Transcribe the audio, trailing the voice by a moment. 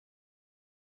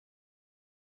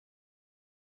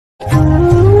Welcome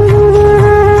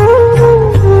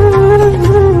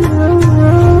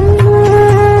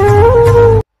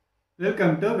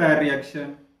to where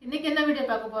reaction. இன்னைக்கு என்ன video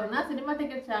பார்க்க போறோம்னா சினிமா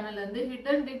டிக்கெட் சேனல்ல இருந்து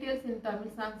ஹிடன் டீடைல்ஸ் இன்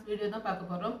தமிழ் சாங்ஸ் வீடியோ தான்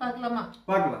பார்க்க போறோம். பார்க்கலாமா?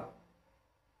 பார்க்கலாம்.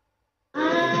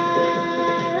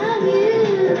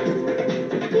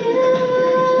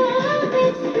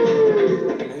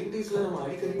 நம்ம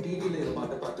அடிக்கடி டிவில இந்த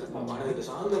பாட்டை பார்த்திருப்போம். ஆனா இந்த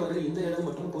சாங்ல வர இந்த இடம்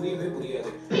மட்டும் புரியவே புரியாது.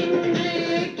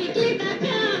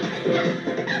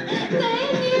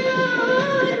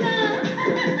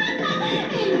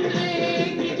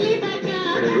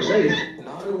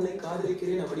 நான் உன்னை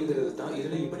காதலிக்கிறேன் அப்படிங்கிறது தான்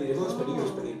இதுல இப்படி ரிவர்ஸ் பண்ணி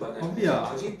யூஸ் பண்ணிருப்பாங்க.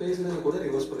 அஜித் பேசுறது கூட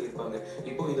ரிவர்ஸ் பண்ணிருப்பாங்க.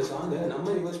 இப்போ இந்த சாங்க நம்ம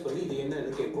ரிவர்ஸ் பண்ணி இது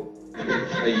என்னன்னு கேட்போம்.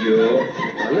 ஐயோ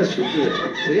நல்ல சுத்து,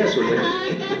 சரியா சொல்லு.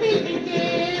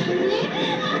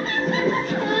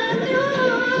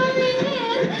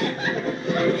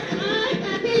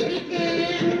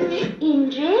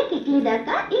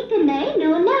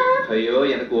 ஐயோ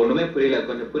எனக்கு ஒண்ணுமே புரியல,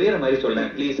 கொஞ்சம் புரியற மாதிரி சொல்றேன்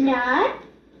ப்ளீஸ்.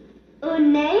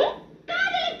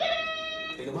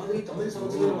 இந்த மாதிரி தமிழ்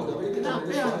சாங்ஸ்ல நம்ம கவனிக்கிற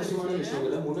சுவாரஸ்யமான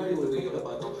விஷயங்களை முன்னாடி ஒரு வீடியோல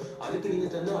பார்த்தோம். அதுக்கு நீங்க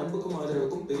தந்த அன்புக்கும்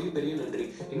ஆதரவுக்கும் பெரிய பெரிய நன்றி.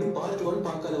 இன்னும் பார்ட் 1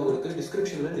 பார்க்காதவங்களுக்கு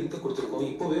டிஸ்கிரிப்ஷன்ல லிங்க் கொடுத்திருக்கோம்,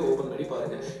 இப்போவே ஓபன் பண்ணி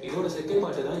பாருங்க. இதோட செகண்ட்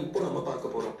பார்ட் தான் இப்போ நம்ம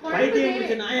பார்க்க போறோம். பைத்தியம்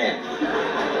பிடிச்ச நாயே,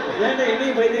 ஏன்டா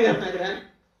என்னையும் பைத்தியக்காரனாக்குற?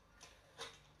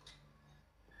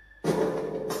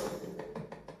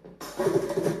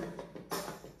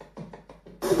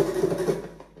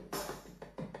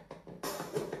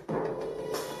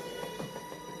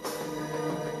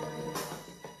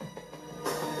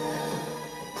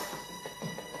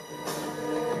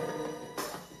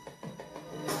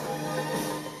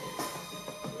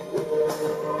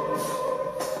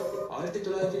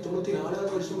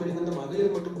 வருஷம் வெளிவந்த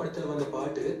மகளிர் மட்டும் படத்துல வந்த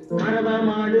பாட்டு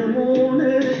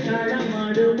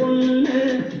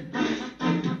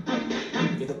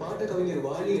இந்த பாட்டை கவிஞர்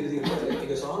வாலி எழுதியிருப்பாரு.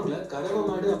 இந்த சாங்ல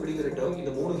கரவமாடு அப்படிங்கிற டேர்ம்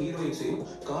இந்த 3 ஹீரோயின்ஸையும்,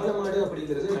 காலமாடு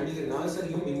அப்படிங்கிறது நடிகர்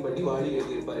நாசரையும் மீன் பண்ணி வாலி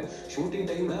எழுதியிருப்பாரு. ஷூட்டிங்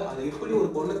டைம்ல அது எப்படி ஒரு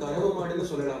பொண்ணு கரவமாடுன்னு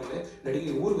சொல்லலாம்னு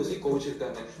நடிகை ஊர்வசி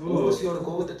கோவிச்சிருக்காங்க. ஊர்வசியோட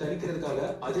கோபத்தை தணிக்கிறதுக்காக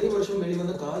அதே வருஷம்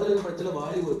வெளிவந்த காதலன் படத்துல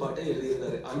வாலி ஒரு பாட்டை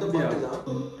எழுதியிருந்தாரு. அந்த பாட்டு தான்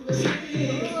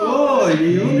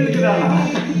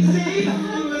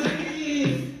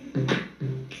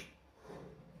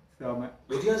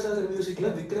வித்யாசாகர் மியூசிக்ல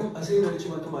விக்ரம் அசைன் நடிச்சு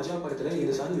வந்த மஜா படத்துல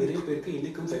இந்த சாங் நிறைய பேருக்கு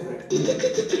இன்னைக்கும் ஃபேவரட்.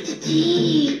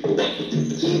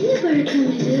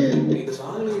 இந்த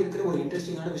சாங்ல இருக்கிற ஒரு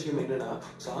இன்ட்ரெஸ்டிங்கான விஷயம் என்னன்னா,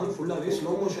 சாங் ஃபுல்லாவே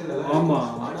ஸ்லோ மோஷன்ல தான்.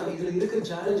 ஆனா இதுல இருக்கிற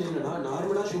சேலஞ்ச் என்னன்னா,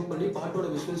 நார்மலா ஷூட் பண்ணி பாட்டோட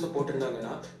விசுவல்ஸ்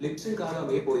போட்டிருந்தாங்கன்னா லிப்சிங்க்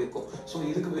ஆகாமே போயிருக்கும். சோ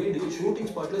இதுக்கு வேண்டி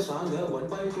ஷூட்டிங் ஸ்பாட்ல சாங்க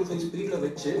 1.25 ஸ்பீட்ல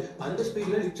வச்சு அந்த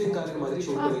ஸ்பீட்ல லிப்சிங்க் ஆகிற மாதிரி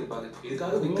ஷூட் பண்ணிருப்பாங்க.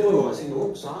 இதுக்காக விக்ரம்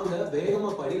அசைனும் சாங்க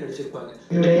வேகமா பாடி நடிச்சிருப்பாங்க.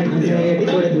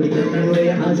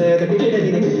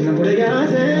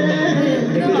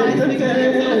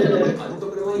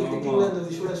 அதுக்கப்புறமா எடிட்டிங்ல அந்த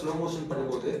விஷுவலை ஸ்லோ மோஷன்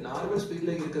பண்ணும்போது நார்மல்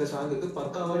ஸ்பீட்ல இருக்கிற சாங்குக்கு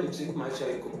பக்காவா லிப்சிங்க் மேட்ச்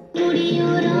ஆயிருக்கும்.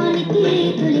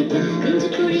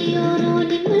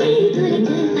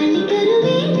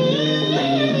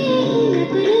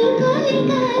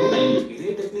 இதே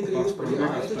டெக்னிக்கல் யூஸ் பண்ணி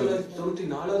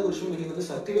 1994 வருஷம் வெளிவந்த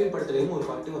சக்திவேல் படத்திலையும் ஒரு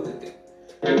பாட்டு வந்திருக்கு.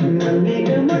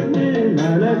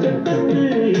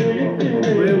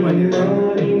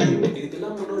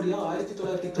 இதுக்கெல்லாம் முன்னோடியா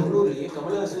 1990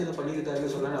 கமலஹாசன் இதை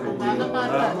பண்ணியிருக்காருன்னு சொன்னா நம்ம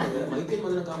மைக்கேல்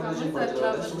மதன காம்பினேஷன் படத்துல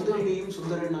சுந்தரினியும்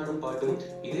சுந்தரன் நாடும் பாட்டும்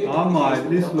இதே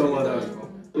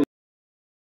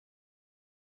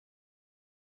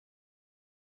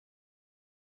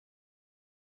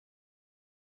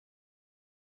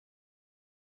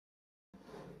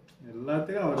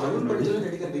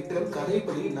நடிகர் விக்ரம்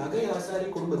கதைப்படி நகை ஆசாரி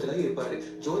குடும்பத்துல இருப்பாரு.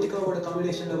 ஜோதிகாவோட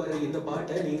காம்பினேஷன்ல வர இந்த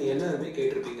பாட்டை நீங்க எல்லாருமே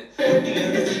கேட்டிருப்பீங்க.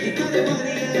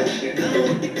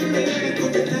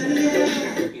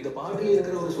 இந்த பாட்டுல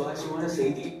இருக்கிற ஒரு சுவாரஸ்யமான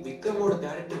செய்தி, விக்ரமோட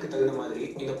கேரக்டருக்கு தகுந்த மாதிரி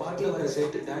இந்த பாட்டுல வர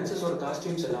செட் டான்சர்ஸோட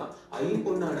காஸ்டியூம்ஸ் எல்லாம்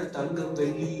ஐம்பொன்னான தங்கம்,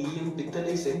 வெள்ளி, ஈயம்,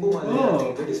 பித்தளை, செம்பு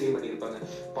மாதிரி டிசைன் பண்ணிருப்பாங்க.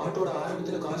 பாட்டோட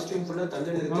ஆரம்பத்துல காஸ்டியூம் ஃபுல்லா தங்க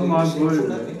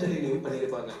நிறத்திலையும் பித்தளையிலையும்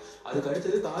பண்ணிருப்பாங்க. அதுக்கு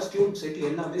அடுத்தது காஸ்டியூம் செட்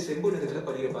எல்லாமே செம்பு நிறத்துல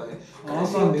பண்ணிருப்பாங்க.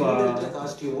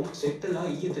 காஸ்டியூமும் செட் எல்லாம்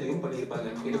ஈயத்திலையும் பண்ணிருப்பாங்க.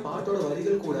 இந்த பாட்டோட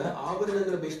வரிகள் கூட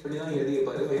ஆபரணங்களை பேஸ் பண்ணி தான்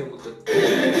எழுதியிருப்பாரு வைரமுத்து.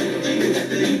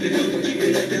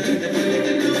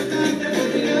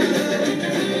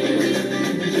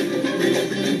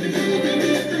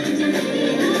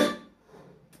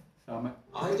 ஆமா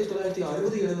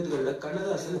 1960-70களில்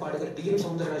கண்ணதாசன், பாடகர் டி.எம்.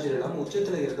 சௌந்தரராஜன் எல்லாம்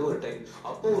உச்சத்துல இருந்த ஒரு டைம்.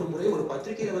 அப்போ ஒரு முறை ஒரு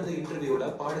பத்திரிகையில வந்த இன்டர்வியூல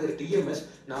பாடகர் டி.எம்.எஸ்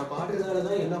நான்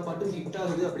பாடுறதாலதான் எல்லா பாட்டும் ஹிட்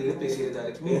ஆகுது அப்படின்னு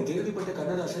பேசியிருந்தாரு. கேள்விப்பட்ட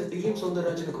கண்ணதாசன் டி.எம்.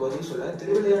 சௌந்தரராஜனுக்கு பதில் சொல்ல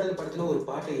திருவிளையாடல் படத்துல ஒரு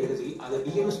பாட்டை எழுதி அதை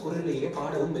டி.எம்.எஸ் குரல்லையே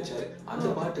பாடவும் வச்சாரு. அந்த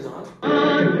பாட்டு தான்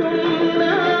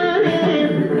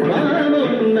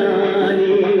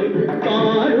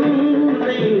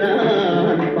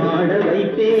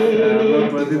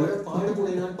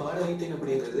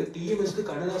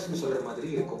மாதிரி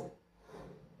இருக்கும்.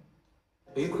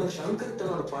 இயக்குனர் சங்கர்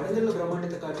தன்னோட படங்கள்ல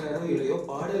பிரம்மாண்டத்தை காட்டுறாரோ இல்லையோ,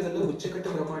 பாடல்கள்ல உச்சக்கட்ட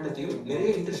பிரம்மாண்டத்தையும்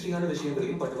நிறைய இன்ட்ரெஸ்டிங்கான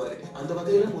விஷயங்களையும் பண்ணுவாரு. அந்த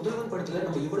வகையில முதல்வன் படத்துல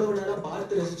நம்ம இவ்வளவு நாளா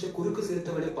பார்த்து ரசிச்ச குறுக்கு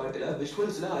சிறுத்தவளை பாட்டுல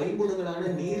விஷுவல்ஸ்ல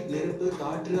ஐம்பூதங்களான நீர், நெருப்பு,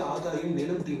 காற்று, ஆகாயம்,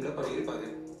 நிலம் தீம்ல பண்ணியிருப்பாங்க.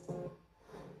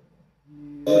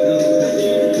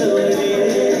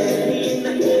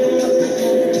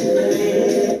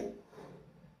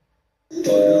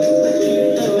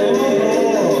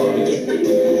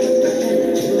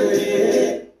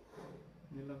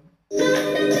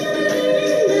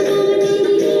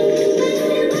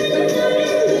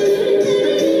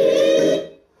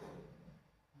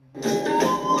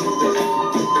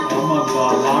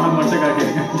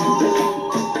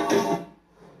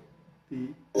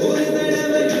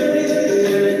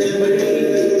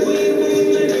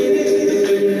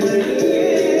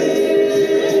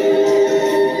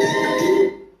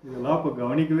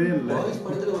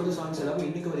 படத்துல வந்து சாங்ஸ் எல்லாம்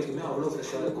இன்னைக்கு வரைக்குமே அவ்வளவு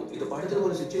ஃப்ரெஷ்ஷா இருக்கும். இந்த படத்துல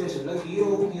ஒரு சிச்சுவேஷன்ல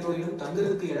ஹீரோவும் ஹீரோயினும்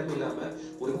தங்குறதுக்கு இடம் இல்லாம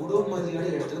ஒரு குடோன் மாதிரியான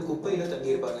இடத்துல குப்பையில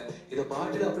தங்கி இருப்பாங்க. இத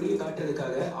பாட்டுல அப்படியே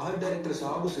காட்டுறதுக்காக ஆர்ட் டைரக்டர்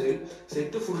சாபு சிறில்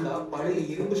செட்டு ஃபுல்லா பழைய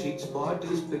இரும்பு sheets,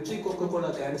 bottles, Pepsi, cocoa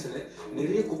Cola Cannes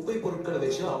நிறைய குப்பை பொருட்களை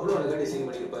வச்சு அவ்வளவு அழகா டிசைன்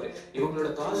பண்ணியிருப்பாரு.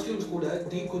 இவங்களோட காஸ்டியூம்ஸ் கூட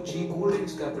தீக்குச்சி, கூல்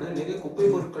ட்ரிங்க்ஸ் கேப்னு நிறைய குப்பை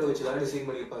பொருட்களை வச்சுதான் டிசைன்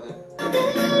பண்ணியிருப்பாங்க.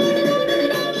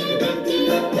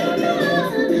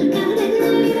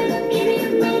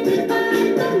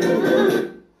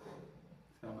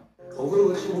 ஒவ்வொரு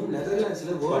வருஷமும்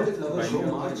நெதர்லாண்ட்ஸ்ல வேர்ல்டு ஃப்ளவர் ஷோ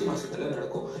மார்ச் மாசத்துல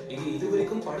நடக்கும். இங்க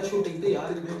இதுவரைக்கும் பட ஷூட்டிங்க்கு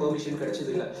யாருக்குமே பெர்மிஷன்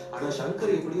கிடைச்சது இல்ல. ஆனா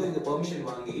சங்கர் எப்படியோ இந்த பெர்மிஷன்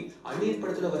வாங்கி அந்நியன்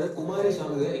படத்துல வர குமாரி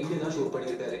சாங்க இங்க தான் ஷூட்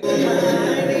பண்ணியிருக்காரு.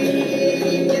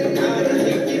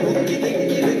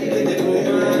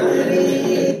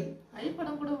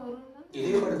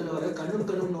 இதே படத்துல வர கண்ணும்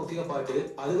கண்ணும் நோக்கிய பாட்டு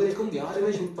அது வரைக்கும் யாருமே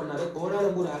ஷூட் பண்ணாத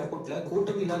கோலாலம்பூர் ஏர்போர்ட்ல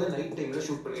கூட்டம் இல்லாத நைட் டைம்ல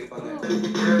ஷூட் பண்ணிருப்பாங்க.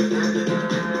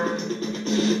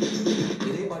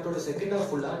 இதே பாட்டோட செகண்ட் ஹாஃப்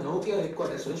ஃபுல்லா நோக்கியா ஹெட்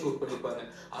குவார்டர்ஸ்ல ஷூட் பண்ணிருப்பாங்க.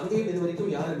 அங்கேயும் இது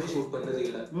வரைக்கும் யாருமே ஷூட் பண்ணதே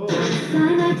இல்ல.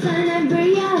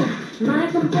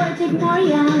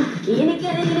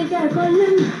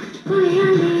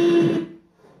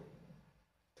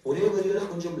 ஒரே வரியில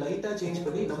கொஞ்சம் லைட்டா சேஞ்ச்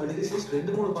பண்ணி நம்ம லிரிசிஸ்ட்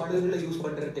 2-3 பாடல்களை யூஸ்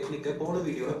பண்ற டெக்னிக்கை போன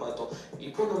வீடியோல பார்த்தோம்.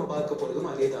 இப்போ நம்ம பார்க்க போறதும்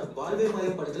அதேதான். வாழ்வே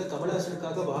மாயம் படத்துல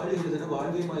கமலஹாசனுக்காக வாழி எழுதின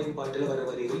வாழ்வே மாயம் பாட்டுல வர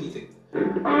வரிகள் இது.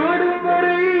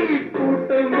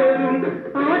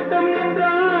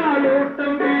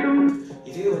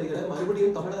 இதே வரிகளை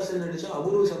மறுபடியும் கமலஹாசன் நடிச்ச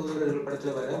அபூர்வ சகோதரர்கள்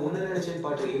படத்துல வர உன்ன நினைச்சேன்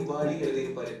பாட்டிலையும் வாழி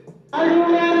எழுதியிருப்பாரு.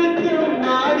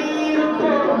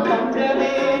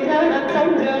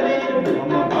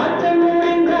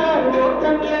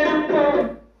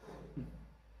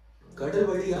 கடல்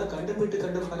வழியா கண்டம் விட்டு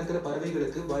கண்டம் பறக்கிற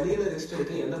பறவைகளுக்கு வழியில ரெஸ்ட்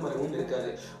எடுக்க எந்த மரமும் இருக்காது.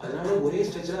 அதனால ஒரே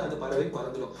ஸ்ட்ரெச்ல அந்த பறவை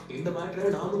பறந்துடும். இந்த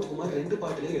மேட்டரை நாமுத்துக்குமார் 2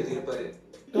 பாட்டுல எழுதியிருப்பாரு.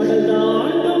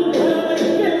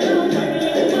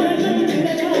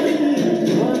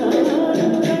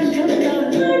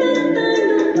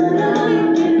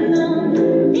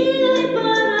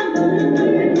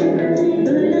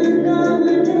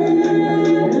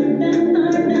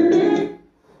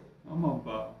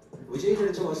 விஜய்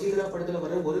நடிச்ச வசீகரா படத்துல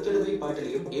வர ஒரு தடவை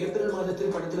பாட்டிலையும் ஏப்ரல்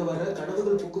மாதத்தில் படத்துல வர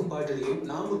கனவுகள் பூக்கும் பாட்டிலையும்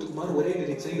நாமுத்துக்குமார் ஒரே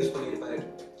லிரிக்ஸை யூஸ் பண்ணியிருப்பாரு.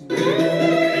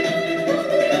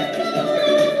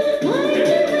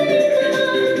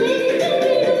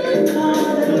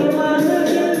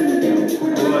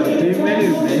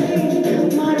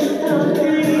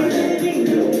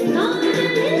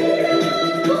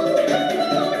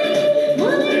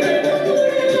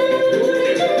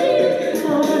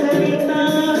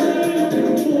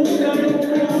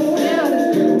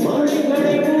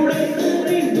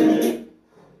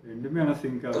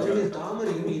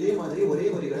 தாமரையும் இதே மாதிரி ஒரே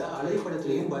வரிகளை அலை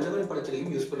படத்திலையும் வல்லவன்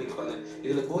படத்திலையும் யூஸ் பண்ணிருப்பாங்க.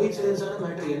 இதுல கோயின்சிடென்ஸான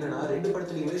மேட்டர் என்னன்னா 2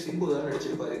 படத்திலையுமே சிம்பு தான்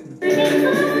நடிச்சிருப்பாரு.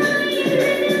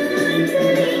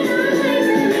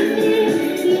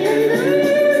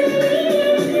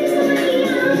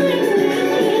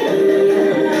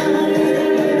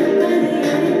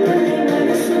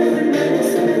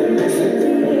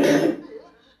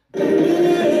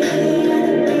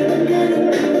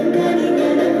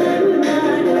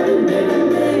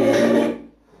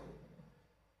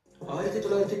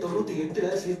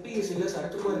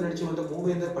 சரத்குமார் நடிச்சு வந்த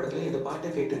மூவேந்தர் படத்துல இந்த பாட்டை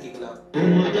கேட்டிருக்கீங்களா?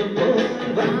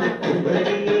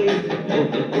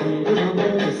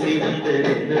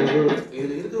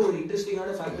 இதுல இருக்கிற ஒரு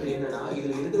இன்ட்ரெஸ்டிங்கான ஃபேக்டர் என்னன்னா,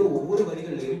 இதுல இருக்கிற ஒவ்வொரு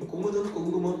வரிகள்லயும் குமுதம்,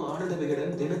 குங்குமம், Ananda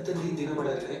Vikatan, Dinathanthi,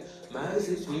 தினமலர்னு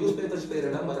magazines, news papers பேர்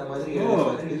எல்லாம் வர மாதிரி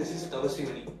எழுதியிருப்பாரு லிரிசிஸ்ட்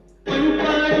தவசிமணி.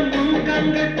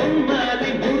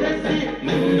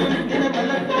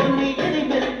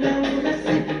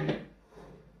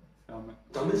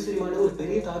 தமிழ் சினிமால ஒரு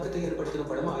பெரிய தாக்கத்தை ஏற்படுத்தின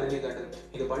படம் அரண்யகாண்டம்.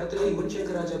 இந்த படத்துல யுவன்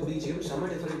சங்கர் ராஜா பிஜிஎம் செம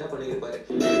டிஃபரெண்டா பண்ணியிருப்பாரு.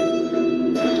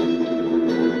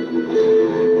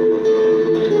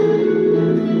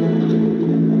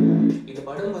 இந்த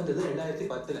படம் வந்தது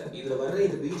 2010. இதுல வர்ற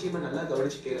இந்த பிஜிஎம் நல்லா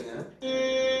கவனிச்சு கேளுங்க.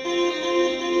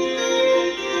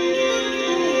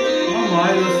 ஆமா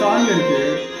இதுல சாங் இருக்கு.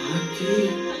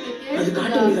 அது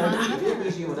காட்டுவீங்கடா. இதே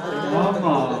பிஜிஎம் தான்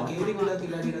 2010ல கேடி குலா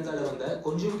கில்லாடினதால வந்த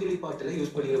கொஞ்சம் கிளி பாட்டுல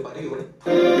யூஸ் பண்ணியிருப்பாரு இவன்.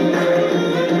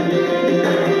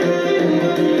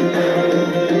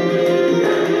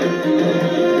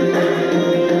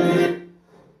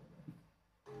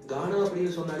 கானா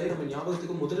அப்படின்னு சொன்னாலே நம்ம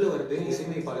ஞாபகத்துக்கு முதல்ல வர பேர்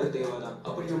இசையமைப்பாளர் தேவா தான்.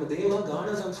 அப்படி நம்ம தேவா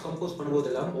கானா சாங்ஸ் கம்போஸ்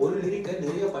பண்ணும்போதெல்லாம் ஒரு லிரிக்கை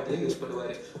நிறைய பாட்டுல யூஸ்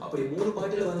பண்ணுவாரு. அப்படி 3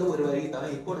 பாட்டுல வந்து ஒரு வரி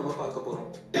தான் இப்போ நம்ம பார்க்க போறோம்.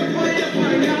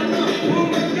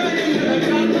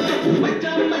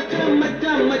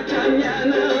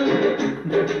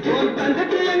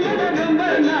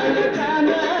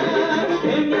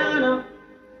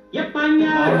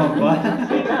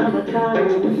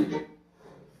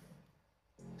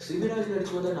 சிபிராஜ்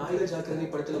நடிச்சு வந்த நாயக ஜாக்கிரதை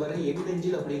படத்துல வர என்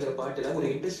நெஞ்சில் அப்படிங்கிற பாட்டுல ஒரு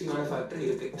இன்ட்ரெஸ்டிங்கான ஃபேக்டர்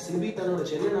இருக்கு. சிபி தன்னோட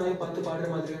செல்ல நாயை பார்த்து பாடுற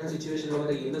மாதிரியான சிச்சுவேஷன்ல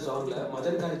வர இந்த சாங்ல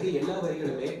மதன் கார்க்கு எல்லா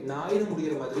வரிகளுமே நாயின்னு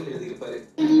முடிகிற மாதிரி எழுதியிருப்பாரு.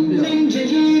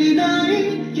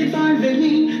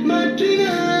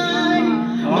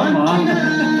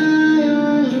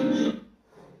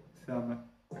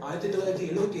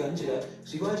 1975ல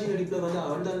சிவாஜி நடிப்புல வந்து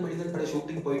அவன்தான் மனிதன் பட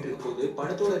ஷூட்டிங் போயிட்டு இருக்கும்போது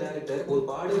படத்தோட டைரக்டர் ஒரு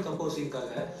பாடல் கம்போசிங்காக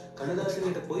கண்ணதாசன்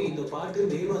கிட்ட போய் இந்த பாட்டு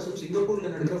மே மாசம்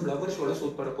சிங்கப்பூர்ல நடக்கிற ஃபிளவர் ஷோல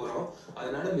ஷூட் பண்ண போறோம்,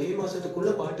 அதனால மே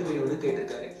மாசத்துக்குள்ள பாட்டு வேணும்னு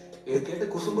கேட்டிருக்காரு. இதை கேட்ட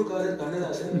குசும்புக்காரர்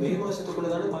கண்ணதாசன் மே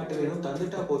மாசத்துக்குள்ளதான பாட்டு வேணும்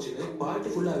தந்துட்டா போச்சுன்னு பாட்டு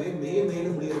ஃபுல்லாவே மே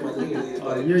மேலும் முடிகிற மாதிரி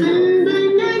எழுதியிருப்பாரு.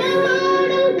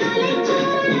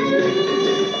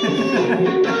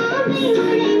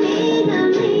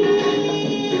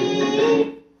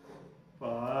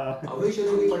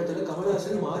 அவைஷரோகி படத்துல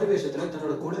கமலஹாசன் மாறு வேஷத்துல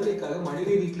தன்னோட குழந்தைக்காக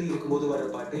மனைவி வீட்டுல இருக்கும்போது வர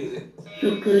பாட்டு இது.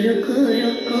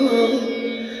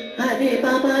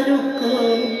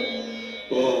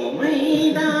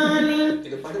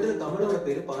 இந்த படத்துல கமலோட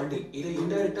பேரு பாண்டி. இதை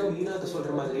இன்டைரக்டா மீனாக்கு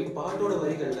சொல்ற மாதிரி பாட்டோட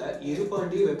வரிகள்ல இரு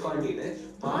பாண்டி வெப்பாண்டின்னு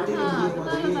பாண்டி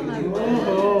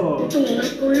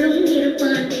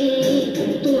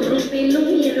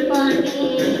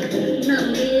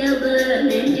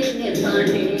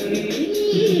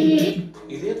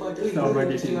இதே பாட்டுல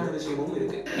இன்ட்ரெஸ்டிங்கான விஷயமும்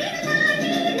இருக்கு.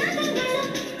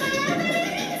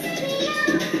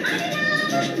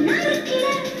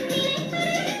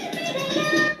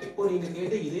 இப்போ நீங்க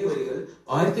கேட்ட இதே வரிகள்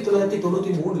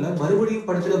 1993ல மறுபடியும்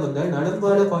படத்துல வந்த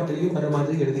நடம்பால பாட்டிலையும் வர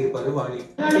மாதிரி எழுதியிருப்பாரு வாணி.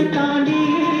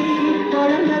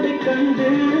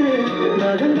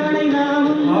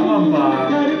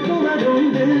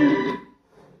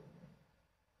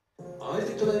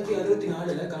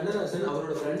 1964ல கண்ணதாசன்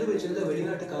அவரோட ஃப்ரெண்டு வச்சிருந்த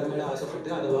வெளிநாட்டு கார் மேல ஆசைப்பட்டு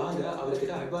அதை வாங்க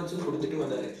அவர்கிட்ட அட்வான்ஸும் கொடுத்துட்டு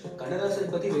வந்தாரு.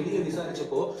 கண்ணதாசன் பத்தி வெளியே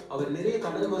விசாரிச்சப்போ அவர் நிறைய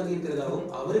கடன் வாங்கி இருக்கிறதாவும்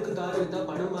அவருக்கு கார் வித்தா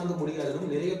பணம் வாங்க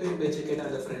முடியாதுன்னு நிறைய பேர் பேச்சு கேட்ட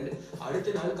அந்த ஃப்ரெண்ட்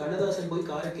அடுத்த நாள் கண்ணதாசன் போய்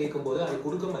காரை கேட்கும் போது அதை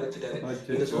கொடுக்க மறுத்துட்டாரு.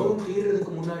 இந்த சோகம்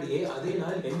தீர்றதுக்கு முன்னாடியே அதே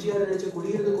நாள் எம்ஜிஆர் நடிச்ச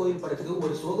குடியிருந்த கோயில் படத்துக்கு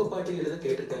ஒரு சோக பாட்டு எழுத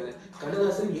கேட்டிருக்காங்க.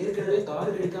 கண்ணதாசன் ஏற்கனவே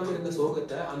கார் கிடைக்காம இருந்த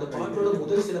சோகத்தை அந்த பாட்டோட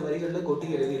முதல் சில வரிகள்ல கொட்டி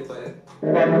எழுதியிருப்பாரு.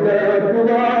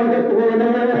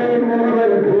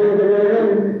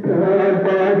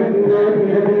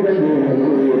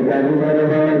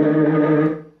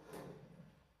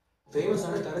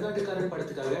 ஃபேமஸான கரகாட்டுக்காரன்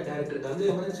படத்துக்காக டைரக்டர் கங்கை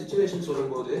அமரன் சிச்சுவேஷன்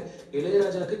சொல்லும் போது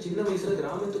இளையராஜாக்கு சின்ன வயசுல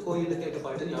கிராமத்து கோயில்ல கேட்ட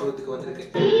பாட்டு ஞாபகத்துக்கு வந்திருக்கு.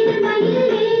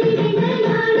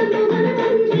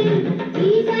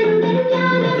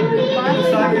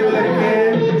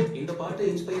 இந்த பாட்டை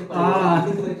இன்ஸ்பயர்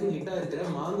பண்ணி வரைக்கும் ஹிட்டா இருக்கிற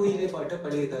மாங்குயிலே பாட்டை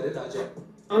பண்ணியிருக்காரு ராஜா.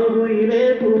 அங்குயிலே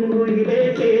பூங்குயிலே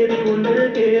தேடி ஒன்று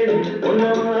தேடி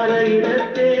ஒன்னமாற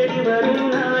இடத்தேடி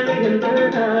வரும் நாடு என்ற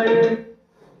நாடு.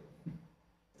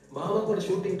 பாபாவோட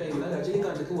ஷூட்டிங் டைம்ல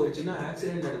ரஜினிகாந்துக்கு ஒரு சின்ன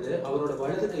ஆக்சிடென்ட் நடந்து அவரோட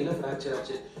வலது கையில பிராக்சர்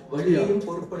ஆச்சு. வலியையும்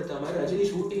பொருட்படுத்தாம ரஜினி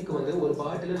ஷூட்டிங்க்கு வந்து ஒரு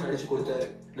பாட்டுல நடிச்சு கொடுத்தாரு.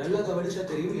 நல்லா கவனிச்சா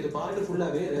தெரியும் இது பாட்டு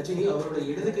ஃபுல்லாவே ரஜினி அவரோட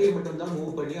இடது கையை மட்டும் தான்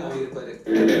மூவ் பண்ணி ஆடியிருப்பாரு.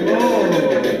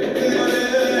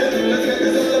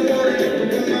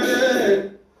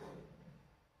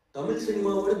 தமிழ்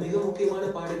சினிமாவோட மிக முக்கியமான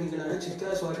பாடகிகளான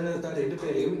சித்ரா ஸ்வர்ணலதா 2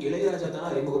 பேரையும் இளையராஜா தான்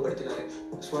அறிமுகப்படுத்தினாரு.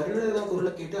 ஸ்வர்ணலதா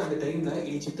குரலை கேட்டு அந்த டைம்ல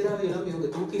இனி சித்ராவை எல்லாம் இவங்க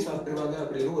தூக்கி சாப்பிடுவாங்க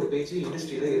அப்படின்னு ஒரு பேச்சு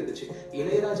இண்டஸ்ட்ரியில இருந்துச்சு.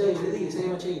 இளையராஜா எழுதி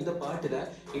இசையமைச்ச இந்த பாட்டுல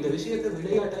இந்த விஷயத்தை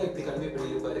விளையாட்டா இப்படி கன்வே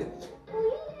பண்ணியிருப்பாரு.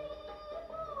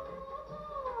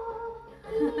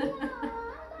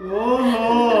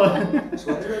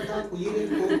 ஸ்வர்ணலதா குயிலே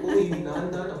போ இனி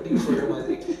நான் தான் அப்படின்னு சொல்ற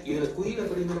மாதிரி இதுல குயில்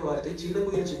அப்படிங்கிற வார்த்தை சின்ன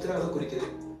குயில் சித்ராவை குறிக்குது.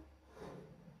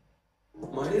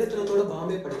 மழை மணிரத்னத்தோட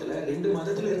பாம்பே படத்துல 2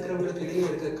 மதத்துல இருக்கிறவங்களுக்கு இடையே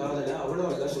இருக்கிற காதலை அவ்வளவு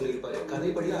அழகா சொல்லியிருப்பாரு.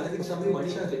 கதைப்படி அரவிந்த் சாமி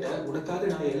மனிஷா கிட்ட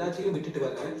உனக்காக நான் எல்லாத்தையும் விட்டுட்டு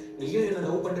வரேன், நீயும் என்ன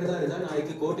லவ் பண்றதா இருந்தா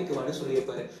நாளைக்கு கோட்டைக்கு வான்னு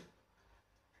சொல்லியிருப்பாரு.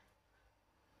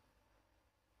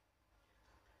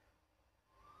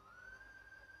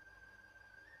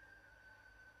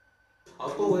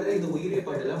 அப்போ வர இந்த உயிரே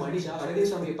பாட்டுல மனிஷா அரவிந்த்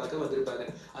சாமியை பார்க்க வந்திருப்பாங்க.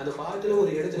 அந்த பாட்டுல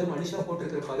ஒரு இடத்துல மனிஷா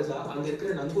போட்டிருக்கிற பரிசா அங்க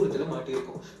இருக்கிற நங்கூரத்துல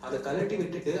மாட்டிருக்கும். அதை கலட்டி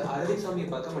விட்டுட்டு அரவிந்த் சாமியை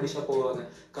பார்க்க மனிஷா போவாங்க.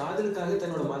 காதலுக்காக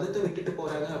தன்னோட மதத்தை விட்டுட்டு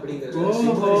போறாங்க அப்படிங்கறது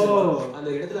அந்த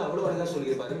இடத்துல அவ்வளவு அழகா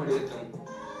சொல்லியிருப்பாரு மணிரத்னம்.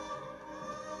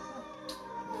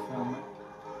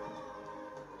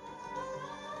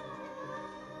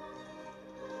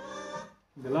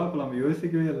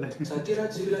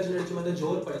 சத்யராஜ் சிவராஜ் நடிச்சு வந்த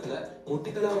ஜோர் படத்துல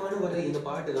முட்டிக்கலாமான வர இந்த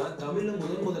பாட்டு தான் தமிழ்ல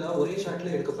முதலா ஒரே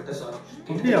ஷாட்ல எடுக்கப்பட்ட சாங்.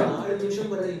 4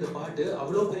 நிமிஷம் வர இந்த பாட்டு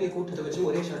அவ்வளவு பெரிய கூட்டத்தை வச்சு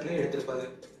ஒரே ஷாட்ல எடுத்திருப்பாங்க.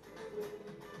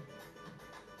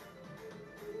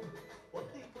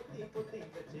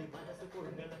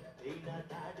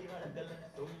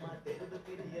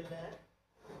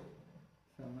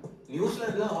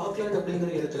 நியூசிலாந்துல ஆக்லாந்து அப்படிங்கிற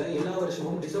இடத்துல எல்லா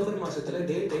வருஷமும் டிசம்பர் மாசத்துல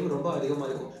டே டைம் ரொம்ப அதிகமா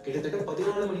இருக்கும். கிட்டத்தட்ட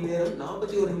 14 மணி நேரம்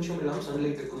 41 நிமிஷம் எல்லாம்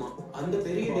சன்லைட் இருக்குமா. அந்த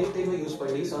பெரிய டே டைமை யூஸ்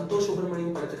பண்ணி சந்தோஷ்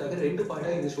சுப்ரமணியம் படத்துக்காக 2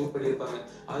 பாட்டா இங்க ஷூட் பண்ணிருப்பாங்க.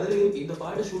 அதுலயும் இந்த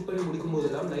பாட்டு ஷூட் பண்ணி முடிக்கும்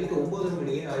போதெல்லாம் நைட் 9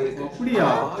 மணியே ஆயிருக்கு.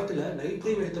 பாட்டுல நைட்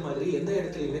டைம் எடுத்த மாதிரி எந்த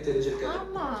இடத்துலயுமே தெரிஞ்சிருக்காது.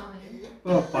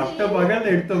 பட்ட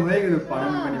பகல் எடுத்த மாதிரி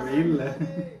 12 மணி வெயில்ல.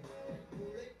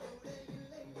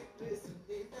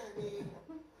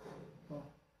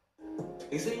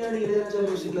 இசைஞானி இளையராஜா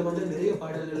மியூசிக்ல வந்து நிறைய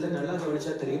பாடல்கள்ல நல்லா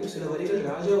கவனிச்சா தெரியும், சில வரிகள்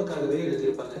ராஜாவுக்காகவே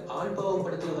எழுதியிருப்பாங்க. ஆண் பாவம்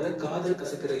படத்துல வர காதல்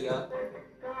கசக்குறையா,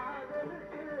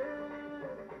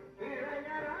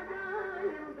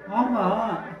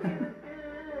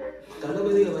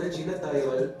 தளபதியில வர சின்ன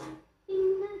தாயவள்,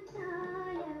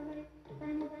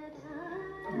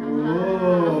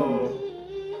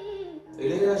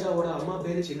 இளையராஜாவோட அம்மா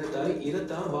பேரு சின்னத்தாய்,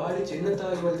 இதைத்தான் வாடி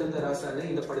சின்னத்தாயவள் தந்த ராசான்னு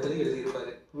இந்த படத்துல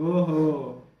எழுதியிருப்பாரு.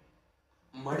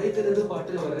 மடை திறந்து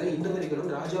பாட்டுல வர்ற இந்த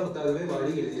வரிகளும் ராஜாவுக்காகவே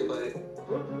வாடி எழுதியிருப்பாரு.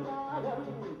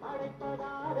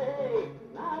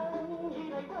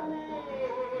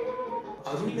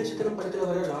 அக்னி நட்சத்திரம் படத்துல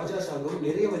வர ராஜா சாங்கும்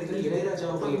நிறைய வரிகள்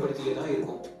இளையராஜாவை மையப்படுத்தியதான்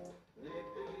இருக்கும்.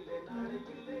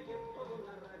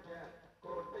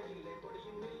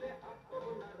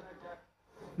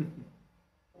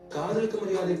 காதலுக்கு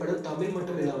மரியாதை படம் தமிழ்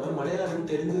மட்டும் இல்லாம மலையாளம்,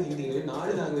 தெலுங்கு, ஹிந்தின்னு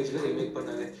 4 லாங்குவேஜ்ல ரீமேக்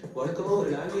பண்ணாங்க. வழக்கமா ஒரு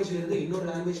லாங்குவேஜ்ல இருந்து இன்னொரு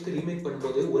லாங்குவேஜ்க்கு ரீமேக்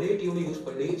பண்ணும்போது ஒரே டியூனை யூஸ்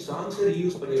பண்ணி சாங்ஸ்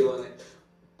ரீயூஸ் பண்ணிடுவாங்க.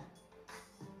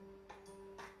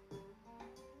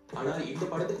 ஆனா இந்த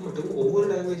படத்துக்கு மட்டும் ஒவ்வொரு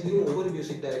லாங்குவேஜ்லயும் ஒவ்வொரு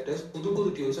மியூசிக் டைரக்டர்ஸ் புது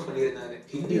டியூன்ஸ் பண்ணியிருந்தாங்க.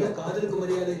 ஹிந்தியில காதலுக்கு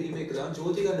மரியாதை ரீமேக் தான்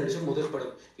ஜோதிகா நடிச்ச முதல்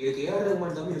படம். இதுக்கு ஏஆர்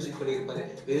ரஹ்மான் தான் மியூசிக் பண்ணியிருப்பாரு.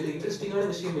 இதுல இன்ட்ரெஸ்டிங்கான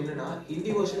விஷயம் என்னன்னா,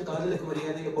 ஹிந்தி வருஷன் காதலுக்கு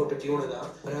மரியாதையில போட்ட டியூனை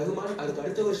தான் ரஹ்மான் அதுக்கு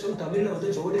அடுத்த வருஷம் தமிழ்ல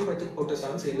வந்து ஜோடி படத்துக்கு போட்ட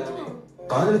சாங்ஸ் எல்லாமே.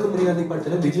 காதலுக்கு மரியாதை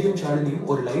படத்துல விஜயும் ஷாலினியும்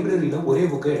ஒரு லைப்ரரியில ஒரே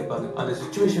புக்கை எடுப்பாங்க. அந்த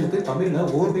சிச்சுவேஷனுக்கு தமிழ்ல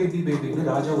ஓ பேபி பேபின்னு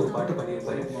ராஜா ஒரு பாட்டு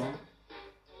பண்ணியிருப்பாரு.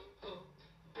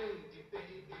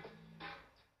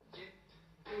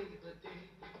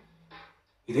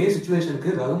 இதே சிச்சுவேஷனுக்கு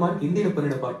ரஹ்மான் ஹிந்தியில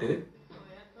பண்ணின பாட்டு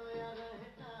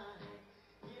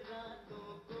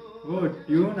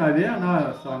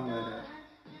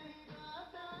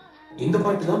இந்த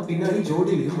பாட்டு தான் பின்னாடி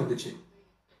ஜோடியிலையும் வந்துச்சு.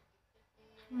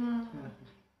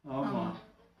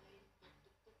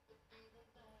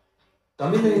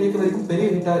 தமிழ்ல இன்னைக்கு வரைக்கும் பெரிய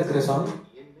ஹிட்டா இருக்கிற சாங்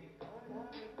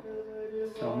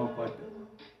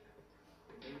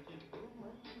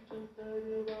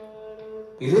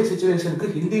இதே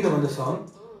சிச்சுவேஷனுக்கு ஹிந்தியில வந்த சாங்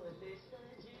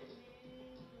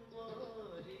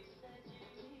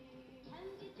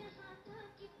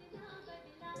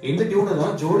இந்த டியூனை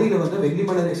தான் ஜோடியில வந்த வெள்ளி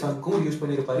மலரை சாங்க்கும் யூஸ்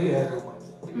பண்ணிருப்பாரு ஏஆர் ரஹ்மான்.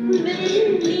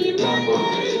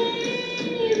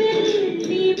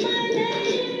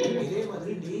 இதே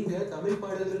மாதிரி நீங்க தமிழ்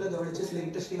பாடல்கள்ல கவனிச்ச சில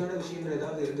இன்ட்ரெஸ்டிங்கான விஷயங்கள்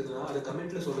ஏதாவது இருந்ததுன்னா அதை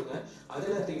கமெண்ட்ல சொல்லுங்க. அது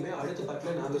எல்லாத்தையுமே அடுத்த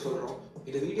பாட்டுல நாங்க சொல்றோம்.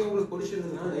 இந்த வீடியோ உங்களுக்கு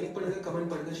பிடிச்சிருந்ததுன்னா லைக் பண்ணுங்க,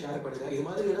 கமெண்ட் பண்ணுங்க, ஷேர் பண்ணுங்க. இது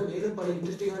மாதிரியான மேலும் பல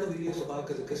இன்ட்ரெஸ்டிங்கான வீடியோஸ்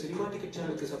பார்க்கறதுக்கு சினிமா டிக்கெட்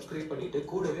சேனலுக்கு சப்ஸ்கிரைப் பண்ணிட்டு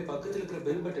கூடவே பக்கத்துல இருக்கிற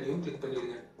பெல் பட்டனையும் கிளிக்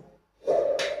பண்ணிடுங்க.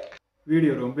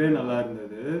 வீடியோ ரொம்ப நல்லா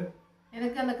இருந்தது.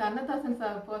 எனக்கு அந்த கண்ணதாசன்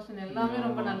போர்ஷன் எல்லாமே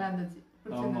ரொம்ப நல்லா இருந்துச்சு.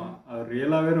 ஆமா, அவர்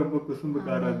ரியலாவே ரொம்ப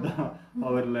குசும்புக்காரர் தான்.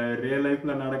 அவர்ல ரியல்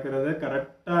லைஃப்ல நடக்கிறத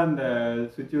கரெக்டா அந்த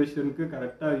சிச்சுவேஷனுக்கு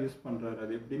கரெக்டா யூஸ் பண்றாரு.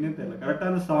 அது எப்படின்னு தெரியல, கரெக்டா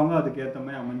அந்த சாங் அதுக்கு ஏத்த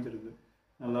மாதிரி அமைஞ்சிருது.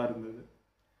 நல்லா இருந்தது.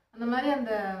 அந்த மாதிரி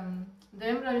அந்த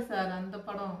ஜெயம் ரவி சார் அந்த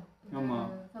படம்,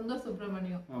 சந்தோஷ்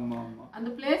சுப்ரமணியம், அந்த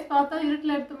பிளேஸ் பார்த்தா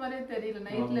இருட்டுல எடுத்த மாதிரியே தெரியல,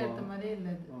 நைட்ல எடுத்த மாதிரியே இல்ல.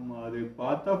 ஆமா, அது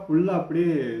பார்த்தா ஃபுல்லா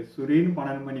அப்படியே சுரீன்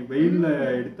 12 மணி வெயில்ல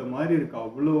எடுத்த மாதிரி இருக்கு.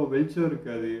 அவ்வளோ வெளிச்சம் இருக்கு.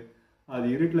 அது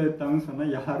இருட்டுல எடுத்தாங்கன்னு சொன்னா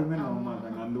யாருமே நம்ப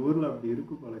மாட்டாங்க. அந்த ஊர்ல அப்படி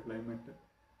இருக்கு போல கிளைமேட்.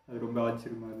 அது ரொம்ப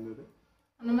ஆச்சரியமா இருந்தது.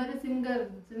 அந்த மாதிரி சிங்கர்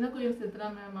சின்ன குயில் சித்ரா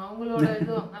மேம் அவங்களோட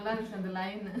இதுவும் நல்லா இருந்துச்சு அந்த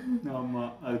லைன். ஆமா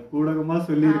அது கூடகமா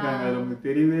சொல்லியிருக்காங்க, அது நமக்கு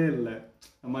தெரியவே இல்லை.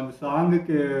 நம்ம அந்த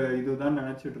சாங்குக்கு இதுதான்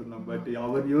நினைச்சிட்டு இருந்தோம், பட்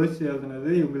அவர் யோசிச்சு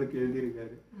எழுதுனது இவங்களுக்கு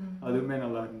எழுதியிருக்காரு. அதுவுமே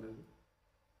நல்லா இருந்தது.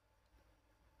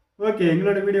 ஓகே,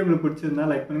 எங்களோட வீடியோ உங்களுக்கு பிடிச்சிருந்தா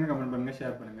லைக் பண்ணுங்க, கமெண்ட் பண்ணுங்க,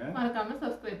 ஷேர் பண்ணுங்க, மறக்காம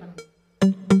சப்ஸ்கிரைப் பண்ணுங்க.